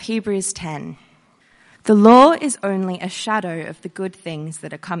Hebrews 10. The law is only a shadow of the good things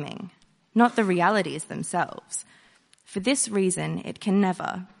that are coming, not the realities themselves. For this reason, it can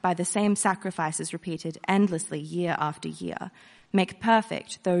never, by the same sacrifices repeated endlessly year after year, make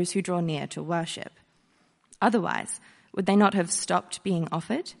perfect those who draw near to worship. Otherwise, would they not have stopped being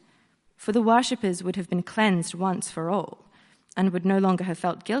offered? For the worshippers would have been cleansed once for all, and would no longer have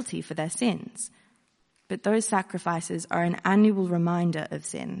felt guilty for their sins. But those sacrifices are an annual reminder of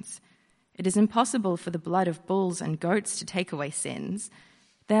sins. It is impossible for the blood of bulls and goats to take away sins.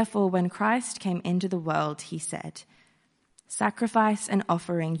 Therefore, when Christ came into the world, he said, "Sacrifice and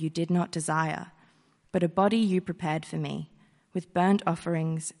offering you did not desire, but a body you prepared for me. With burnt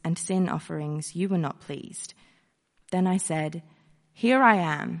offerings and sin offerings you were not pleased." Then I said, "Here I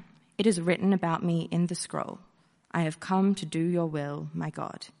am. It is written about me in the scroll. I have come to do your will, my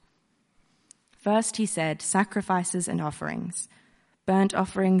God." First he said, "Sacrifices and offerings, burnt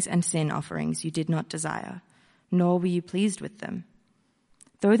offerings and sin offerings you did not desire, nor were you pleased with them,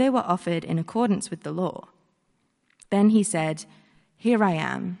 though they were offered in accordance with the law." Then he said, "Here I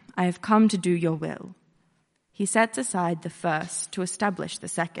am. I have come to do your will." He sets aside the first to establish the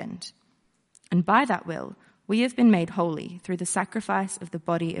second. And by that will, we have been made holy through the sacrifice of the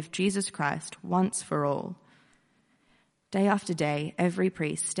body of Jesus Christ once for all. Day after day, every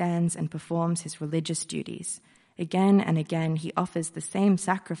priest stands and performs his religious duties. Again and again, he offers the same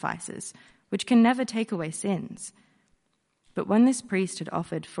sacrifices, which can never take away sins. But when this priest had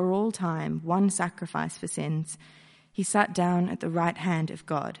offered for all time one sacrifice for sins, he sat down at the right hand of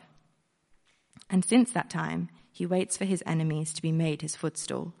God. And since that time, he waits for his enemies to be made his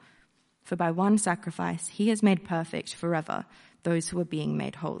footstool. For by one sacrifice, he has made perfect forever those who are being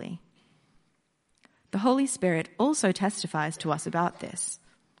made holy. The Holy Spirit also testifies to us about this.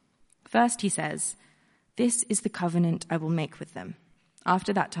 First he says, "This is the covenant I will make with them.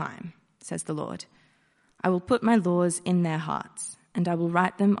 After that time, says the Lord, I will put my laws in their hearts, and I will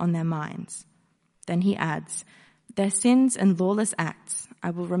write them on their minds." Then he adds, "Their sins and lawless acts I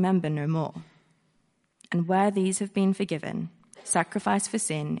will remember no more. And where these have been forgiven, sacrifice for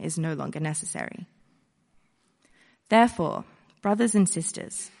sin is no longer necessary." Therefore, brothers and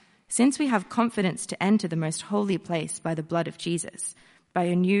sisters, since we have confidence to enter the most holy place by the blood of Jesus, by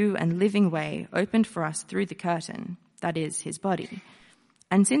a new and living way opened for us through the curtain, that is, his body,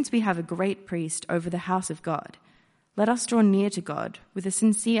 and since we have a great priest over the house of God, let us draw near to God with a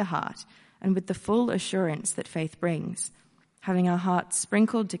sincere heart and with the full assurance that faith brings, having our hearts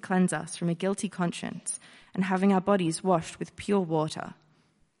sprinkled to cleanse us from a guilty conscience and having our bodies washed with pure water.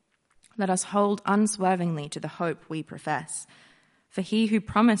 Let us hold unswervingly to the hope we profess, for he who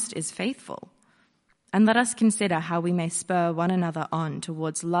promised is faithful. And let us consider how we may spur one another on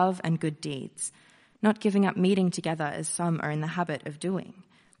towards love and good deeds, not giving up meeting together as some are in the habit of doing,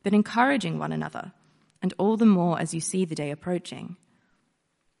 but encouraging one another, and all the more as you see the day approaching.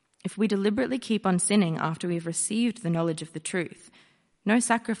 If we deliberately keep on sinning after we have received the knowledge of the truth, no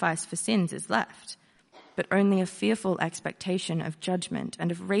sacrifice for sins is left, but only a fearful expectation of judgment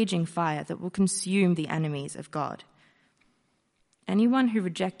and of raging fire that will consume the enemies of God. Anyone who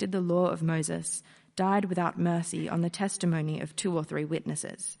rejected the law of Moses died without mercy on the testimony of 2 or 3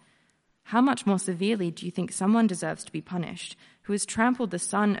 witnesses. How much more severely do you think someone deserves to be punished who has trampled the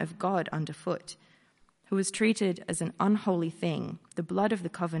Son of God underfoot, who was treated as an unholy thing, the blood of the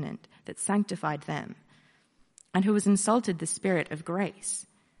covenant that sanctified them, and who has insulted the Spirit of grace?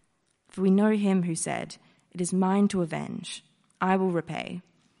 For we know him who said, "It is mine to avenge, I will repay."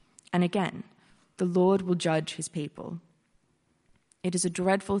 And again, "The Lord will judge his people." It is a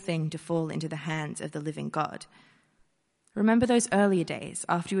dreadful thing to fall into the hands of the living God. Remember those earlier days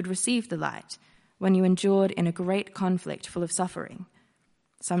after you had received the light, when you endured in a great conflict full of suffering.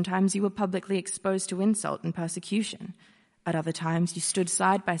 Sometimes you were publicly exposed to insult and persecution. At other times you stood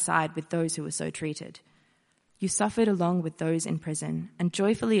side by side with those who were so treated. You suffered along with those in prison and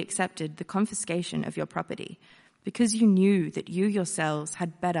joyfully accepted the confiscation of your property, because you knew that you yourselves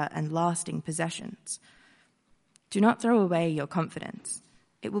had better and lasting possessions. Do not throw away your confidence.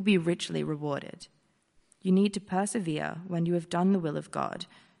 It will be richly rewarded. You need to persevere when you have done the will of God,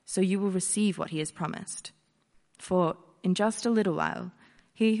 so you will receive what he has promised. For in just a little while,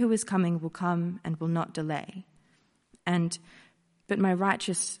 he who is coming will come and will not delay. But my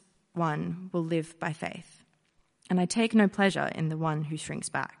righteous one will live by faith. And I take no pleasure in the one who shrinks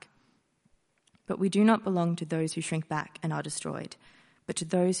back. But we do not belong to those who shrink back and are destroyed, but to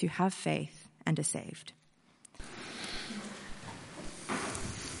those who have faith and are saved.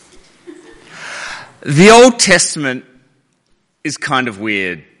 The Old Testament is kind of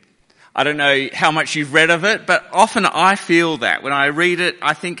weird. I don't know how much you've read of it, but often I feel that when I read it,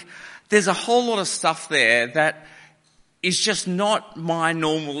 I think there's a whole lot of stuff there that is just not my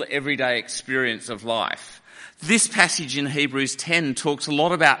normal everyday experience of life. This passage in Hebrews 10 talks a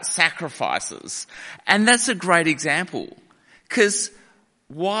lot about sacrifices, and that's a great example. Because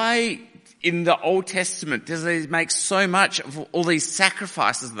why in the Old Testament does they make so much of all these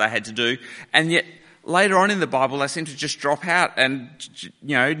sacrifices they had to do, and yet later on in the Bible they seem to just drop out and,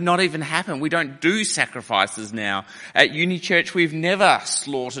 not even happen. We don't do sacrifices now. At Uni Church we've never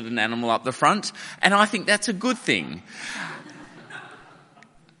slaughtered an animal up the front, and I think that's a good thing.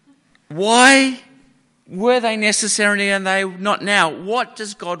 Why were they necessary and they not now? What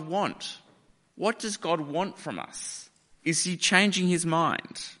does God want? What does God want from us? Is he changing his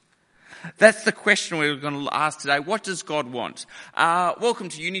mind? That's the question we're going to ask today. What does God want? Welcome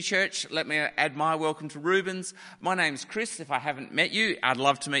to Uni Church. Let me add my welcome to Rubens. My name's Chris. If I haven't met you, I'd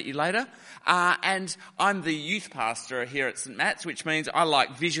love to meet you later. And I'm the youth pastor here at St. Matt's, which means I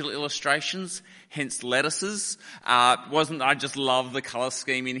like visual illustrations, hence lettuces. I just love the colour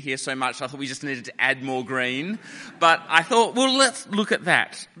scheme in here so much. I thought we just needed to add more green. But I thought, well, let's look at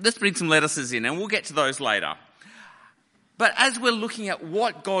that. Let's bring some lettuces in and we'll get to those later. But as we're looking at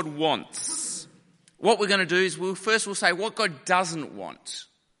what God wants, what we're going to do is we'll say what God doesn't want.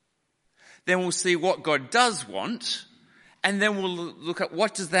 Then we'll see what God does want. And then we'll look at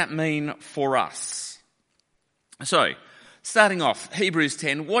what does that mean for us. So, starting off, Hebrews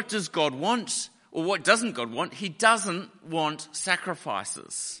 10, what does God want? Or what doesn't God want? He doesn't want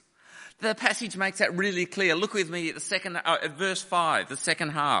sacrifices. The passage makes that really clear. Look with me at verse 5, the second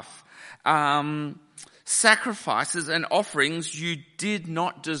half. Sacrifices and offerings you did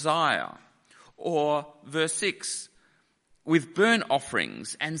not desire. Or verse 6, with burnt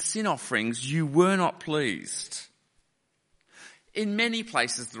offerings and sin offerings you were not pleased. In many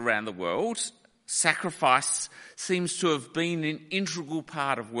places around the world, sacrifice seems to have been an integral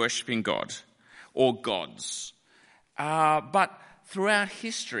part of worshipping God or gods. But throughout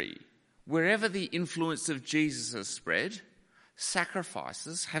history, wherever the influence of Jesus has spread,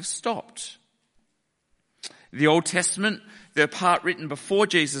 sacrifices have stopped. The Old Testament, the part written before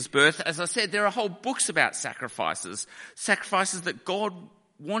Jesus' birth, as I said, there are whole books about sacrifices that God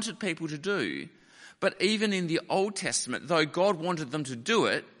wanted people to do. But even in the Old Testament, though God wanted them to do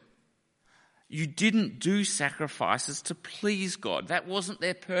it, you didn't do sacrifices to please God. That wasn't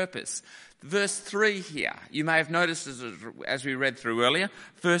their purpose. Verse 3 here, you may have noticed as we read through earlier,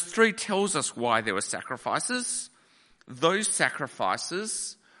 verse 3 tells us why there were sacrifices. Those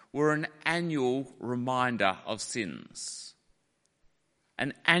sacrifices were an annual reminder of sins.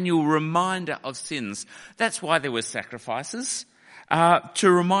 An annual reminder of sins. That's why there were sacrifices.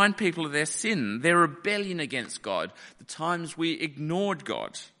 To remind people of their sin, their rebellion against God, the times we ignored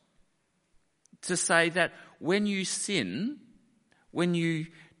God. To say that when you sin, when you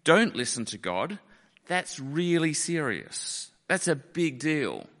don't listen to God, that's really serious. That's a big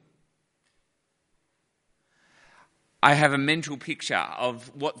deal. I have a mental picture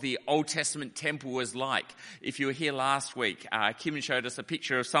of what the Old Testament temple was like. If you were here last week, Kim showed us a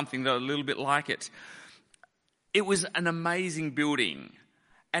picture of something that a little bit like it. It was an amazing building,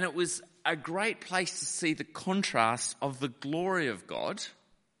 and it was a great place to see the contrast of the glory of God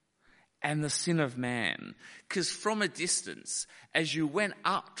and the sin of man. Because from a distance, as you went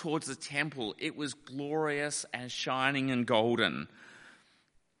up towards the temple, it was glorious and shining and golden.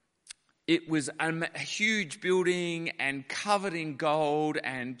 It was a huge building and covered in gold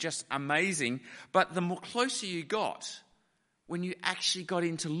and just amazing. But the more closer you got, when you actually got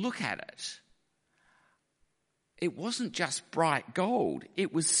in to look at it, it wasn't just bright gold.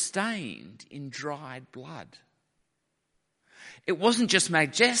 It was stained in dried blood. It wasn't just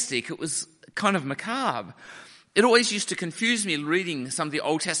majestic. It was kind of macabre. It always used to confuse me reading some of the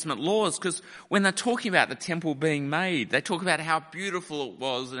Old Testament laws, because when they're talking about the temple being made, they talk about how beautiful it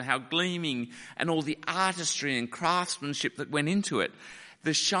was and how gleaming and all the artistry and craftsmanship that went into it,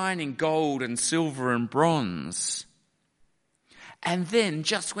 the shining gold and silver and bronze. And then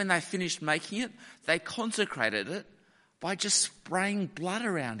just when they finished making it, they consecrated it by just spraying blood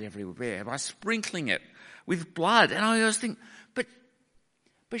around everywhere, by sprinkling it with blood. And I always think,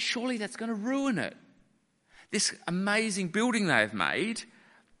 but surely that's going to ruin it. This amazing building they've made,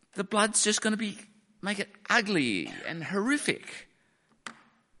 the blood's just going to make it ugly and horrific.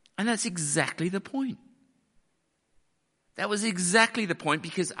 And that's exactly the point. That was exactly the point,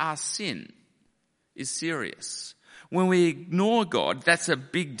 because our sin is serious. When we ignore God, that's a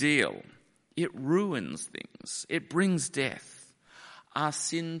big deal. It ruins things. It brings death. Our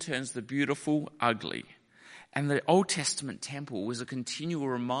sin turns the beautiful ugly. And the Old Testament temple was a continual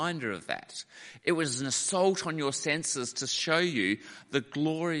reminder of that. It was an assault on your senses to show you the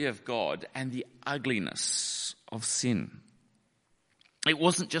glory of God and the ugliness of sin. It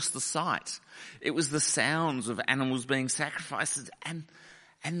wasn't just the sight. It was the sounds of animals being sacrificed and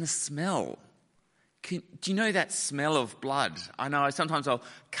the smell. Do you know that smell of blood? I know sometimes I'll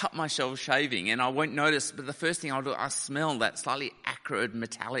cut myself shaving and I won't notice, but the first thing I'll do, I smell that slightly acrid,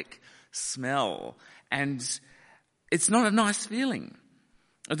 metallic smell. And it's not a nice feeling.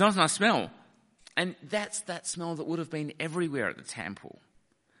 It's not a nice smell. And that's that smell that would have been everywhere at the temple.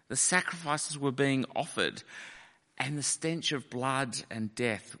 The sacrifices were being offered and the stench of blood and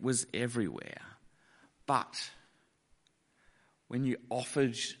death was everywhere. But when you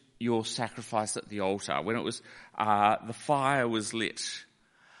offered your sacrifice at the altar, when it was the fire was lit,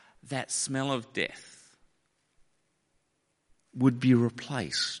 that smell of death would be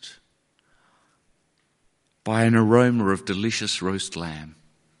replaced by an aroma of delicious roast lamb.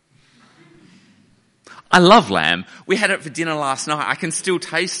 I love lamb. We had it for dinner last night. I can still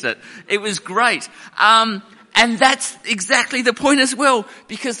taste it. It was great. And that's exactly the point as well,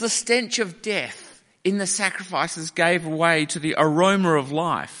 because the stench of death in the sacrifices gave way to the aroma of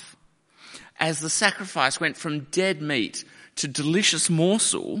life. As the sacrifice went from dead meat to delicious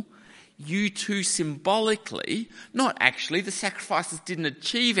morsel, you too symbolically, not actually, the sacrifices didn't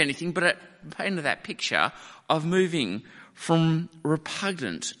achieve anything, but it painted that picture of moving from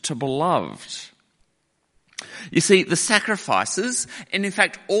repugnant to beloved. You see, the sacrifices, and in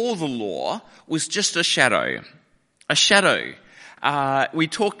fact all the law, was just a shadow. A shadow. We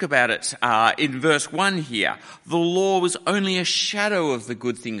talk about it in verse 1 here. The law was only a shadow of the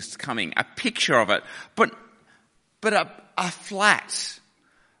good things coming, a picture of it, but a flat,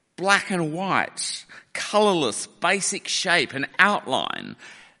 black and white, colourless, basic shape and outline.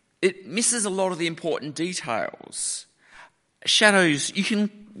 It misses a lot of the important details. Shadows, you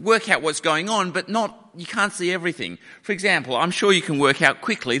can work out what's going on, but you can't see everything. For example, I'm sure you can work out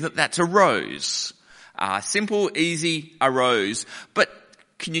quickly that that's a rose. Simple, easy, a rose. But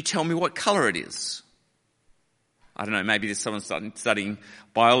can you tell me what colour it is? I don't know, maybe there's someone studying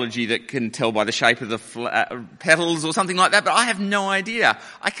biology that can tell by the shape of the petals or something like that, but I have no idea.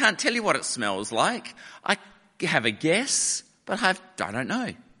 I can't tell you what it smells like. I have a guess, but I don't know.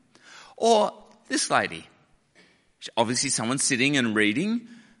 Or this lady. Obviously someone's sitting and reading,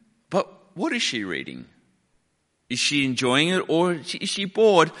 but what is she reading? Is she enjoying it or is she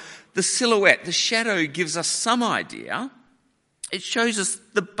bored? The silhouette, the shadow gives us some idea. It shows us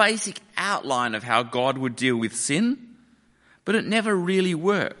the basic outline of how God would deal with sin, but it never really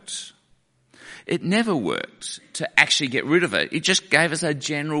worked. It never worked to actually get rid of it. It just gave us a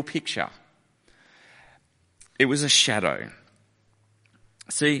general picture. It was a shadow.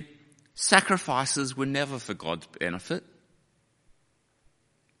 See, sacrifices were never for God's benefit.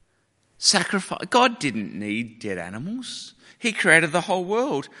 God didn't need dead animals. He created the whole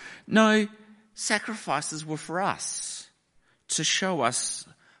world. No, sacrifices were for us, to show us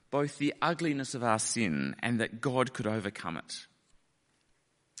both the ugliness of our sin and that God could overcome it.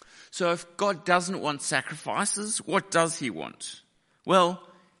 So if God doesn't want sacrifices, what does he want? Well,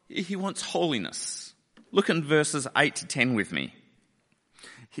 he wants holiness. Look at verses 8 to 10 with me.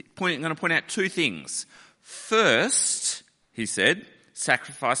 I'm going to point out two things. First, he said,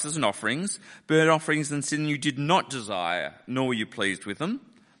 sacrifices and offerings, burnt offerings and sin you did not desire, nor were you pleased with them,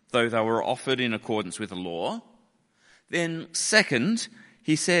 though they were offered in accordance with the law. Then second,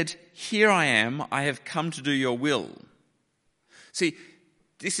 he said, here I am, I have come to do your will. See,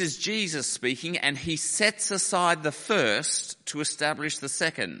 this is Jesus speaking, and he sets aside the first to establish the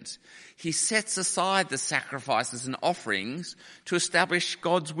second. He sets aside the sacrifices and offerings to establish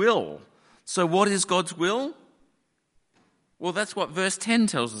God's will. So what is God's will? Well, that's what verse 10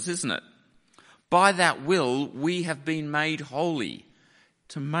 tells us, isn't it? By that will, we have been made holy.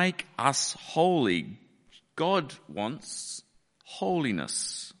 To make us holy, God wants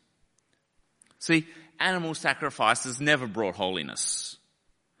holiness. See, animal sacrifices never brought holiness.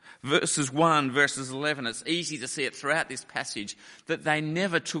 Verses 1, verses 11, it's easy to see it throughout this passage that they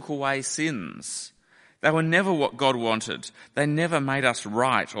never took away sins. They were never what God wanted. They never made us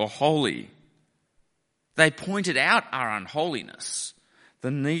right or holy. They pointed out our unholiness,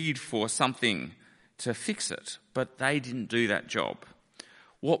 the need for something to fix it, but they didn't do that job.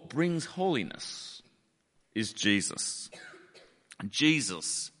 What brings holiness is Jesus.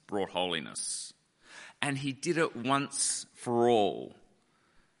 Jesus brought holiness, and he did it once for all.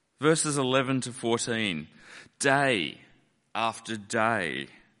 Verses 11 to 14, day after day,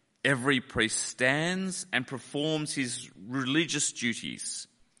 every priest stands and performs his religious duties.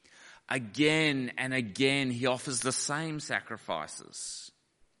 again and again he offers the same sacrifices.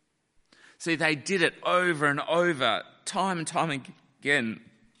 See, they did it over and over, time and time again.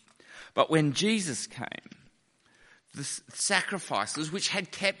 But when Jesus came, the sacrifices which had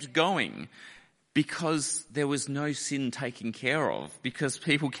kept going because there was no sin taken care of, because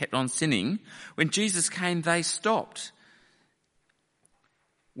people kept on sinning, when Jesus came, they stopped.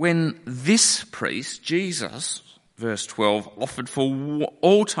 When this priest, Jesus, verse 12, offered for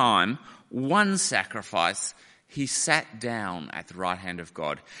all time one sacrifice, he sat down at the right hand of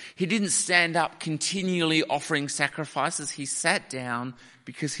God. He didn't stand up continually offering sacrifices. He sat down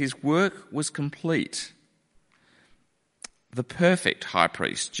because his work was complete. The perfect high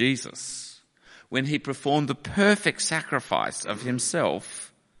priest, Jesus, when he performed the perfect sacrifice of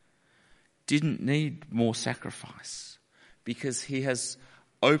himself, didn't need more sacrifice because he has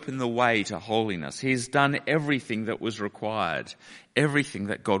opened the way to holiness. He has done everything that was required, everything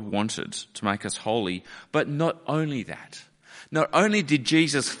that God wanted to make us holy. But not only that, not only did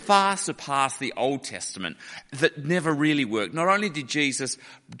Jesus far surpass the Old Testament that never really worked, not only did Jesus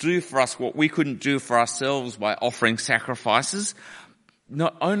do for us what we couldn't do for ourselves by offering sacrifices,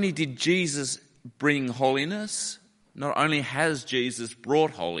 not only did Jesus bring holiness, not only has Jesus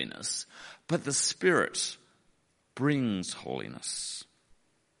brought holiness, but the Spirit brings holiness.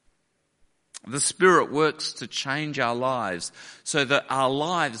 The Spirit works to change our lives so that our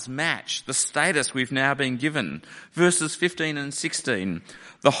lives match the status we've now been given. Verses 15 and 16,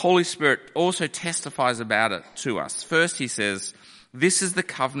 the Holy Spirit also testifies about it to us. First he says, "This is the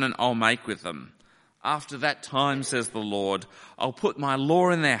covenant I'll make with them. After that time, says the Lord, I'll put my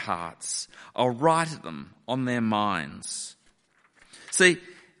law in their hearts. I'll write them on their minds." See,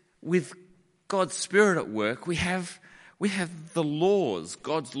 with God's Spirit at work, we have the laws,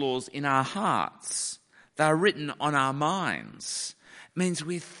 God's laws in our hearts. They're written on our minds. It means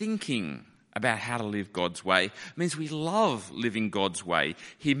we're thinking about how to live God's way. It means we love living God's way.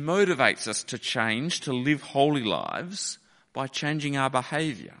 He motivates us to change, to live holy lives by changing our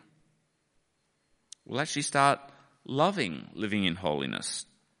behaviour. We'll actually start loving living in holiness.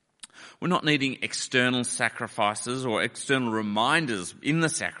 We're not needing external sacrifices or external reminders in the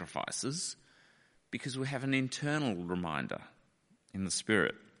sacrifices, because we have an internal reminder in the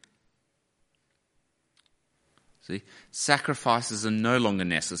Spirit. See, sacrifices are no longer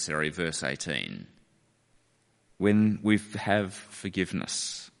necessary, verse 18, when we have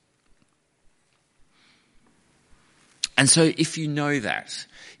forgiveness. And so if you know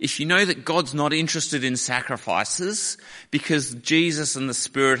that God's not interested in sacrifices because Jesus and the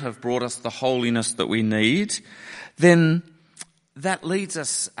Spirit have brought us the holiness that we need, then that leads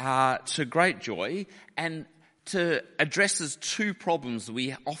us to great joy and addresses two problems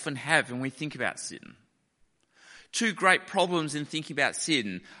we often have when we think about sin. Two great problems in thinking about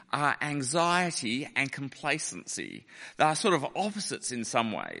sin are anxiety and complacency. They are sort of opposites in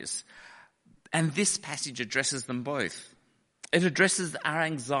some ways. And this passage addresses them both. It addresses our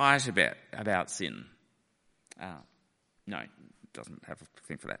anxiety about sin. No, it doesn't have a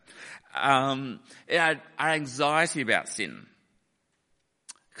thing for that. Our anxiety about sin.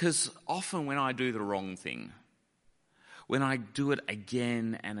 Because often when I do the wrong thing, when I do it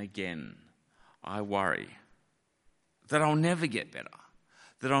again and again, I worry that I'll never get better,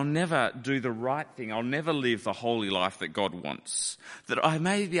 that I'll never do the right thing, I'll never live the holy life that God wants, that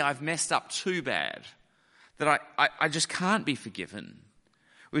I've messed up too bad, that I just can't be forgiven.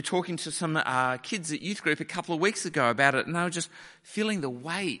 We were talking to some kids at youth group a couple of weeks ago about it, and they were just feeling the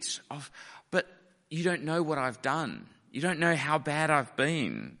weight of, but you don't know what I've done. You don't know how bad I've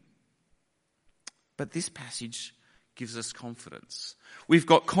been. But this passage gives us confidence. We've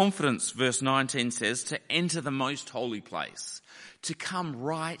got confidence, verse 19 says, to enter the most holy place, to come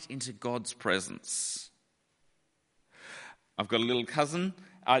right into God's presence. I've got a little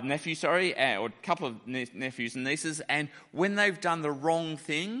nephew, or a couple of nephews and nieces, and when they've done the wrong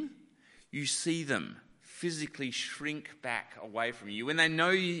thing, you see them physically shrink back away from you. When they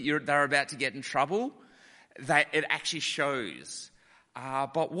know they're about to get in trouble, it actually shows.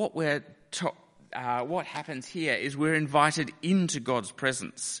 But what happens here is we're invited into God's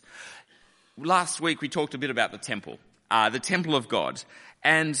presence. Last week we talked a bit about the temple of God.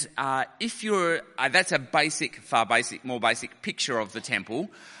 And if you're, that's a more basic picture of the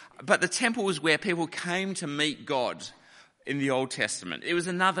temple. But the temple was where people came to meet God in the Old Testament. It was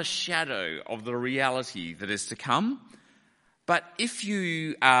another shadow of the reality that is to come. But if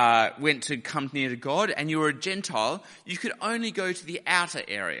you went to come near to God and you were a Gentile, you could only go to the outer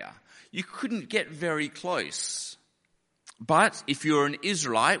area. You couldn't get very close. But if you were an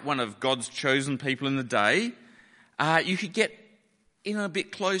Israelite, one of God's chosen people in the day, you could get in a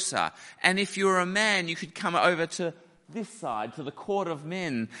bit closer. And if you were a man, you could come over to this side, to the court of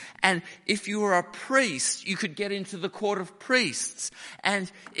men. And if you were a priest, you could get into the court of priests.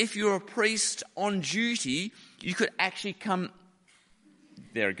 And if you were a priest on duty, you could actually come...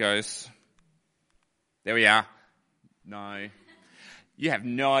 There it goes. There we are. No. You have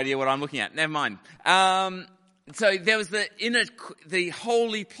no idea what I'm looking at. Never mind. So there was the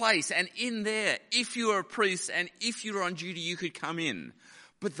holy place, and in there, if you were a priest and if you were on duty, you could come in.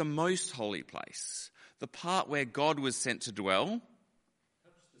 But the most holy place, the part where God was sent to dwell,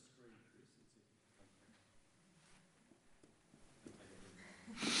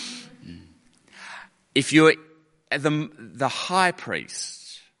 if you were the high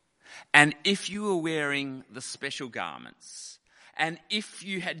priest, and if you were wearing the special garments, and if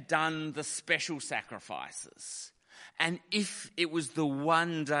you had done the special sacrifices, and if it was the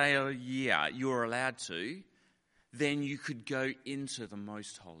one day a year you were allowed to, then you could go into the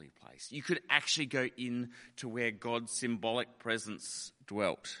most holy place. You could actually go in to where God's symbolic presence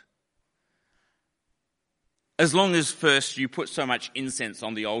dwelt. As long as first you put so much incense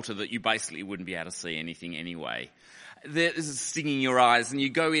on the altar that you basically wouldn't be able to see anything anyway. There's a sting in your eyes, and you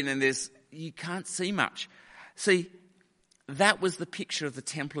go in and you can't see much. See, that was the picture of the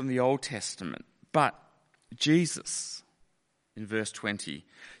temple in the Old Testament. But Jesus, in verse 20,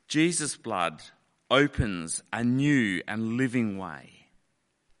 Jesus' blood opens a new and living way.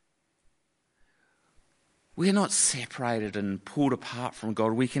 We're not separated and pulled apart from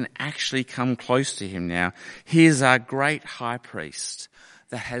God. We can actually come close to him now. He is our great high priest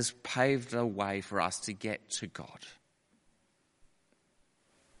that has paved a way for us to get to God.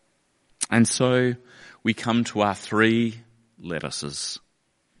 And so we come to our three lettuces.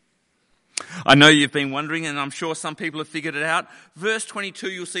 I know you've been wondering, and I'm sure some people have figured it out. Verse 22,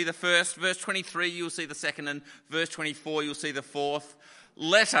 you'll see the first. Verse 23, you'll see the second. And verse 24, you'll see the fourth.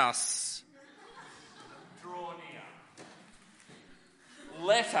 Let us draw near.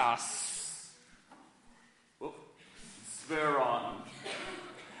 Let us spur on.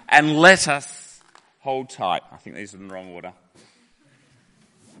 And let us hold tight. I think these are in the wrong order.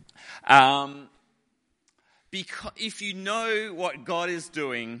 Because if you know what God is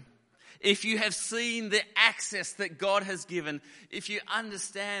doing, if you have seen the access that God has given, if you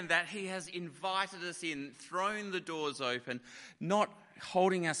understand that he has invited us in, thrown the doors open, not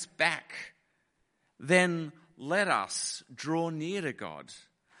holding us back, then let us draw near to God.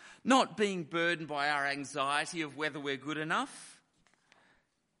 Not being burdened by our anxiety of whether we're good enough.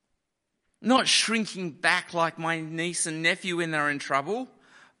 Not shrinking back like my niece and nephew when they're in trouble,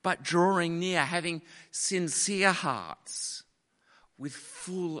 but drawing near, having sincere hearts with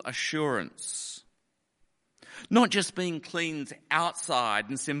full assurance. Not just being cleansed outside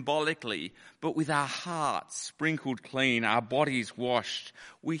and symbolically, but with our hearts sprinkled clean, our bodies washed,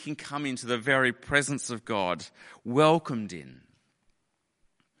 we can come into the very presence of God, welcomed in.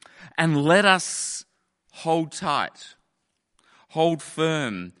 And let us hold tight, hold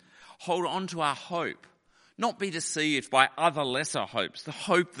firm, hold on to our hope. Not be deceived by other lesser hopes, the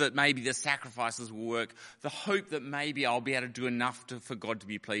hope that maybe the sacrifices will work, the hope that maybe I'll be able to do enough for God to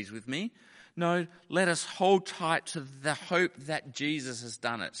be pleased with me. No, let us hold tight to the hope that Jesus has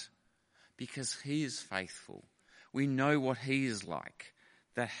done it, because he is faithful. We know what he is like,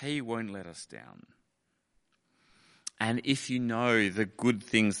 that he won't let us down. And if you know the good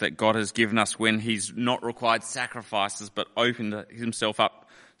things that God has given us when he's not required sacrifices but opened himself up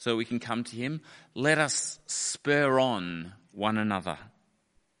so we can come to him, let us spur on one another.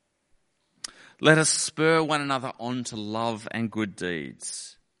 Let us spur one another on to love and good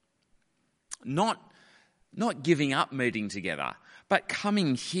deeds. Not giving up meeting together, but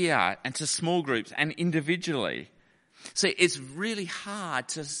coming here and to small groups and individually. See, it's really hard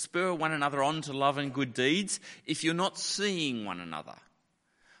to spur one another on to love and good deeds if you're not seeing one another.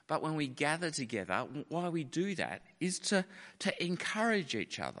 But when we gather together, why we do that is to encourage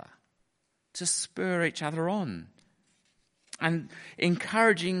each other, to spur each other on. And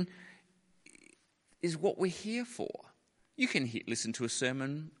encouraging is what we're here for. You can listen to a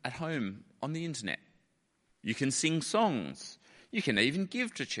sermon at home on the internet. You can sing songs. You can even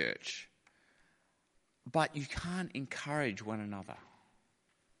give to church. But you can't encourage one another.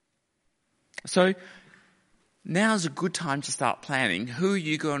 So now's a good time to start planning who are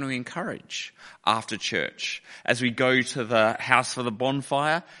you going to encourage after church. As we go to the house for the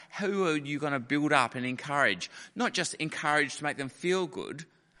bonfire, who are you going to build up and encourage? Not just encourage to make them feel good,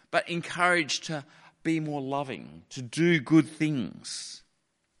 but encourage to be more loving, to do good things.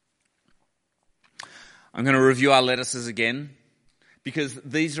 I'm going to review our lettuces again, because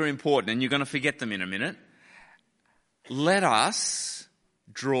these are important and you're going to forget them in a minute. let us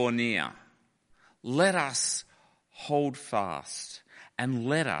draw near. Let us hold fast, and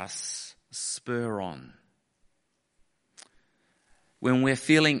let us spur on. When we're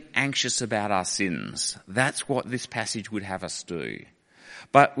feeling anxious about our sins, that's what this passage would have us do.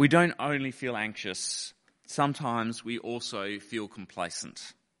 But we don't only feel anxious, sometimes we also feel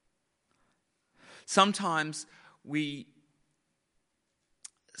complacent. Sometimes we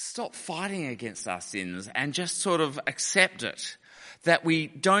stop fighting against our sins and just sort of accept it. That we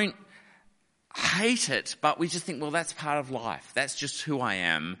don't hate it, but we just think, well, that's part of life. That's just who I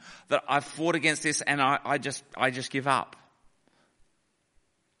am. That I've fought against this and I just give up.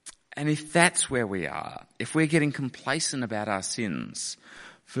 And if that's where we are, if we're getting complacent about our sins,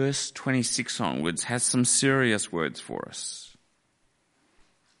 verse 26 onwards has some serious words for us.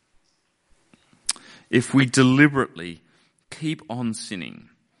 If we deliberately keep on sinning,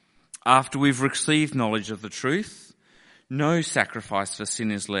 after we've received knowledge of the truth, no sacrifice for sin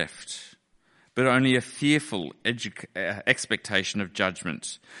is left, but only a fearful expectation of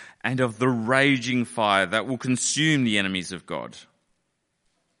judgment and of the raging fire that will consume the enemies of God.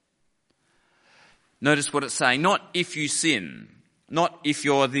 Notice what it's saying. Not if you sin, not if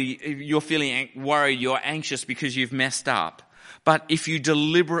you're feeling worried, you're anxious because you've messed up, but if you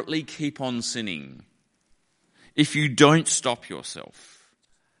deliberately keep on sinning, if you don't stop yourself,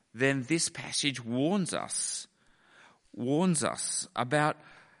 then this passage warns us about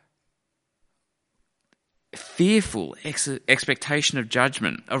fearful expectation of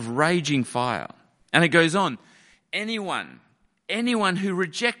judgment, of raging fire. And it goes on, anyone who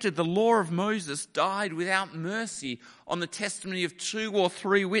rejected the law of Moses died without mercy on the testimony of 2 or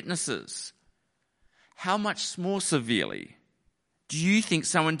 3 witnesses. How much more severely do you think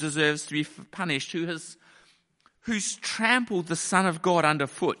someone deserves to be punished who's trampled the Son of God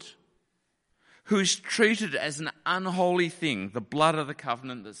underfoot, who's treated as an unholy thing the blood of the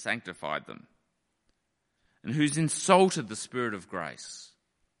covenant that sanctified them, and who's insulted the Spirit of grace?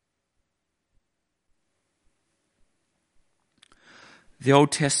 The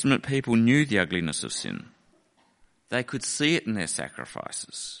Old Testament people knew the ugliness of sin. They could see it in their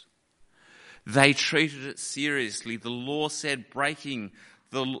sacrifices. They treated it seriously. The law said breaking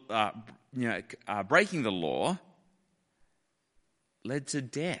the law led to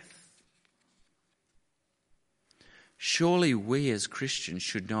death. Surely we as Christians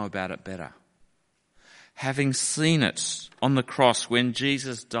should know about it better. Having seen it on the cross when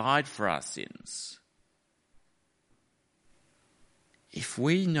Jesus died for our sins. If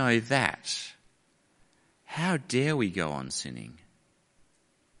we know that, how dare we go on sinning?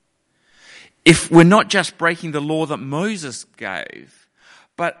 If we're not just breaking the law that Moses gave,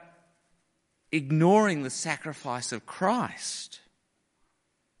 but ignoring the sacrifice of Christ.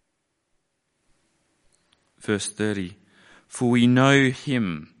 Verse 30, for we know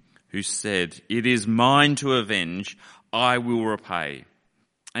him who said, it is mine to avenge, I will repay.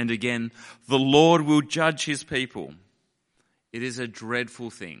 And again, the Lord will judge his people. It is a dreadful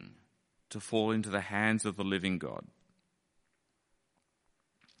thing to fall into the hands of the living God.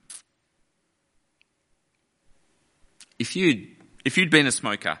 If you'd been a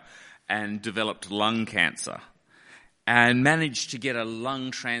smoker and developed lung cancer and managed to get a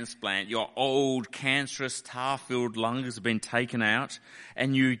lung transplant, your old cancerous tar-filled lungs have been taken out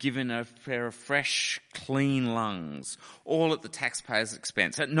and you're given a pair of fresh, clean lungs, all at the taxpayer's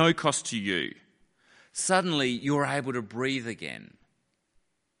expense, at no cost to you. Suddenly you're able to breathe again.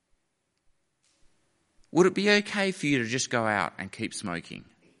 Would it be okay for you to just go out and keep smoking?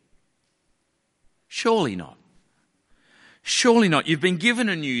 Surely not. Surely not. You've been given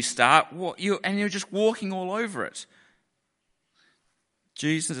a new start and you're just walking all over it.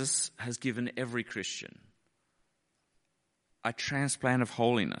 Jesus has given every Christian a transplant of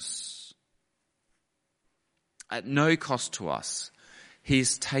holiness. At no cost to us,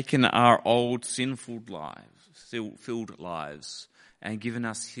 he's taken our old sinful filled lives and given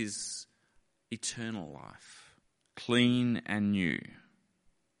us his eternal life, clean and new.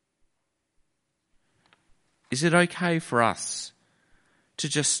 Is it okay for us to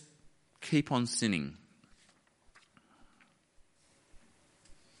just keep on sinning?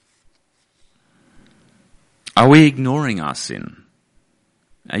 Are we ignoring our sin?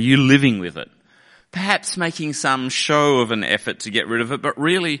 Are you living with it? Perhaps making some show of an effort to get rid of it, but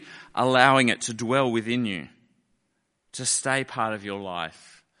really allowing it to dwell within you, to stay part of your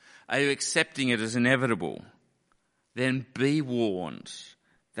life. Are you accepting it as inevitable? Then be warned.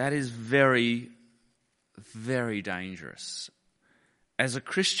 That is very, very dangerous. As a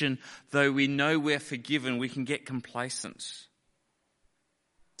Christian, though we know we're forgiven, we can get complacent.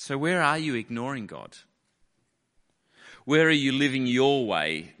 So where are you ignoring God? Where are you living your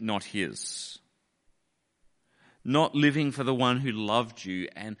way, not his? Not living for the one who loved you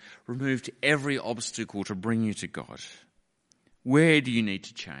and removed every obstacle to bring you to God. Where do you need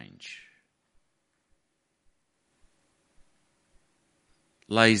to change?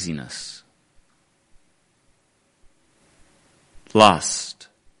 Laziness, lust,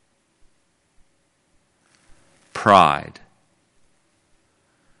 pride,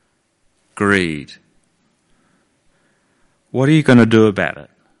 greed. What are you going to do about it?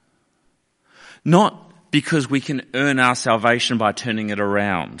 Not because we can earn our salvation by turning it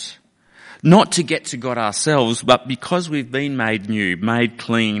around. Not to get to God ourselves, but because we've been made new, made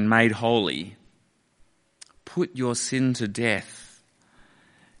clean, made holy. Put your sin to death.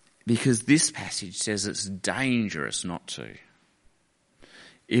 Because this passage says it's dangerous not to.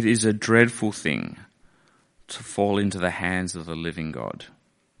 It is a dreadful thing to fall into the hands of the living God.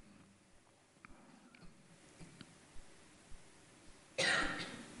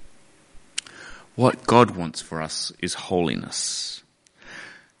 What God wants for us is holiness.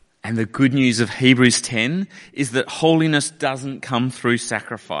 And the good news of Hebrews 10 is that holiness doesn't come through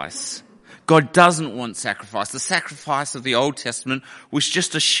sacrifice. God doesn't want sacrifice. The sacrifice of the Old Testament was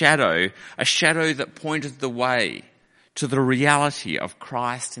just a shadow that pointed the way to the reality of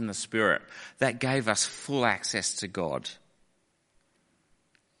Christ in the Spirit that gave us full access to God.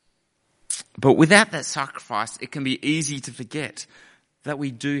 But without that sacrifice, it can be easy to forget that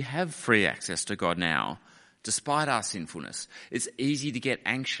we do have free access to God now, despite our sinfulness. It's easy to get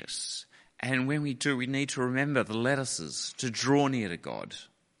anxious. And when we do, we need to remember the lettuces to draw near to God,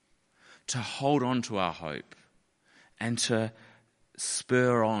 to hold on to our hope, and to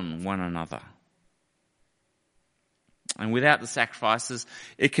spur on one another. And without the sacrifices,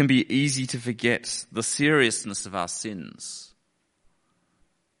 it can be easy to forget the seriousness of our sins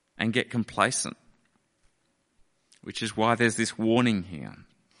and get complacent, which is why there's this warning here.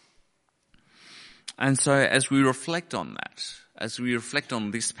 And so as we reflect on that, as we reflect on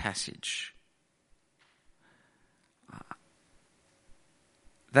this passage,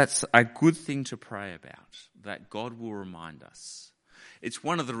 that's a good thing to pray about, that God will remind us. It's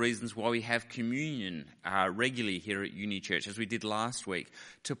one of the reasons why we have communion regularly here at Uni Church, as we did last week,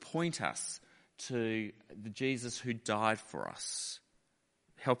 to point us to the Jesus who died for us,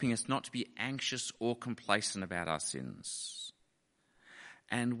 helping us not to be anxious or complacent about our sins.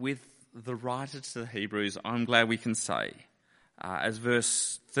 And with the writer to the Hebrews, I'm glad we can say, as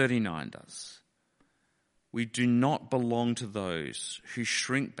verse 39 does, we do not belong to those who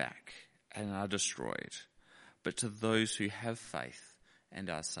shrink back and are destroyed, but to those who have faith and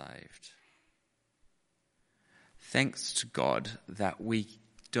are saved. Thanks to God that we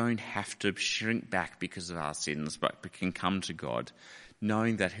don't have to shrink back because of our sins, but we can come to God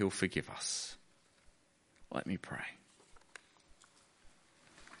knowing that he'll forgive us. Let me pray.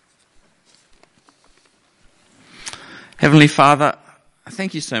 Heavenly Father,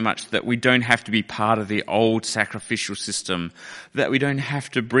 thank you so much that we don't have to be part of the old sacrificial system, that we don't have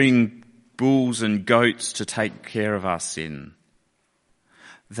to bring bulls and goats to take care of our sin.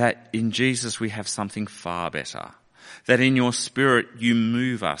 That in Jesus we have something far better. That in your Spirit you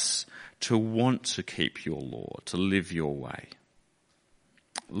move us to want to keep your law, to live your way.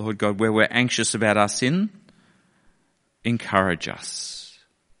 Lord God, where we're anxious about our sin, encourage us.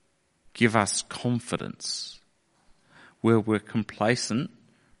 Give us confidence. Where we're complacent,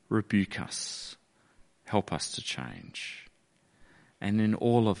 rebuke us. Help us to change. And in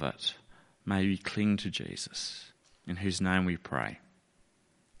all of it, may we cling to Jesus, in whose name we pray.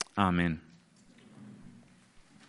 Amen.